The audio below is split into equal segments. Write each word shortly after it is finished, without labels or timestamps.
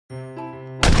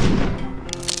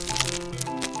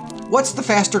What's the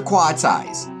faster quad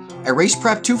size? A race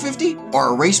prepped 250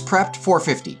 or a race prepped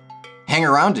 450? Hang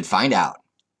around and find out.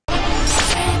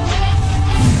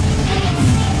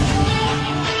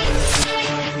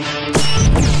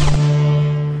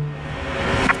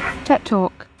 Tech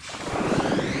Talk.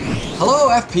 Hello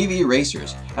FPV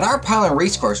racers. At our Pylon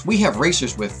race course, we have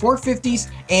racers with 450s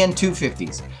and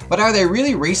 250s. But are they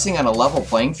really racing on a level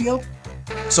playing field?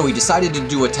 So we decided to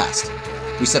do a test.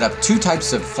 We set up two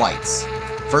types of flights.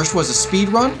 First was a speed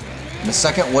run, and the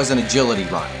second was an agility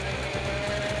run.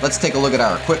 Let's take a look at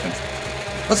our equipment.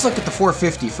 Let's look at the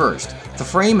 450 first. The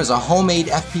frame is a homemade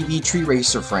FPV tree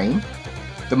racer frame.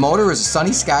 The motor is a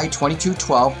Sunnysky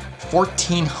 2212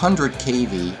 1400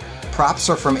 kV. Props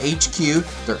are from HQ,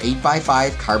 they're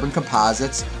 8x5 carbon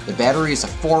composites. The battery is a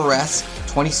 4S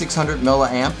 2600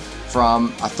 milliamp from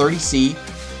a 30C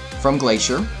from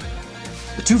Glacier.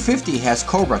 The 250 has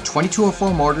Cobra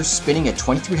 2204 motors spinning at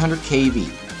 2300 kV.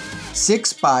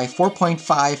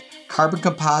 6x4.5 carbon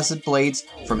composite blades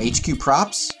from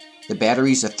HQprops. The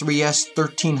battery is a 3S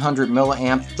 1300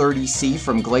 milliamp 30C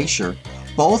from Glacier.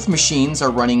 Both machines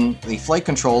are running the flight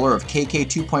controller of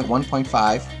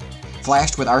KK2.1.5,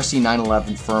 flashed with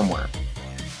RC911 firmware.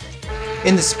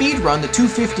 In the speed run, the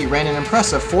 250 ran an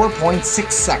impressive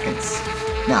 4.6 seconds.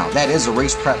 Now, that is a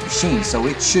race prep machine, so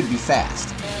it should be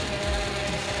fast.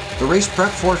 The race prep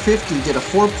 450 did a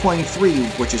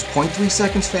 4.3, which is 0.3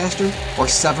 seconds faster, or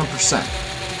 7%.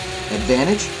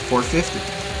 Advantage, 450.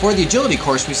 For the agility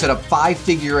course, we set up 5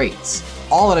 figure eights,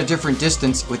 all at a different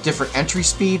distance with different entry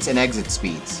speeds and exit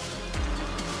speeds.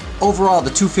 Overall,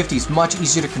 the 250 is much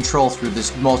easier to control through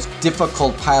this most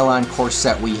difficult pylon course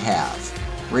set we have.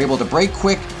 We're able to brake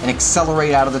quick and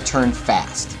accelerate out of the turn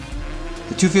fast.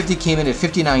 The 250 came in at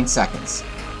 59 seconds.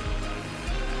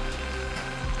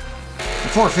 The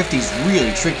 450 is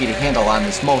really tricky to handle on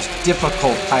this most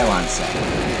difficult pylon set.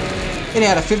 It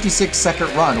had a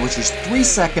 56-second run, which is 3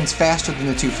 seconds faster than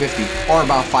the 250, or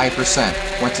about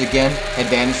 5%. Once again,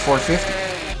 advantage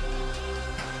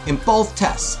 450. In both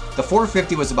tests, the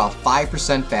 450 was about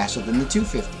 5% faster than the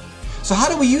 250. So how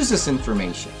do we use this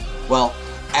information? Well,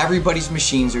 everybody's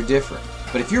machines are different.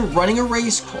 But if you're running a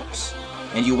race course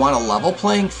and you want a level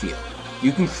playing field,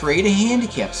 you can create a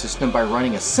handicap system by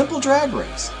running a simple drag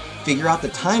race, figure out the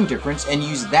time difference, and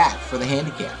use that for the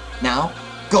handicap. Now,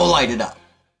 go light it up.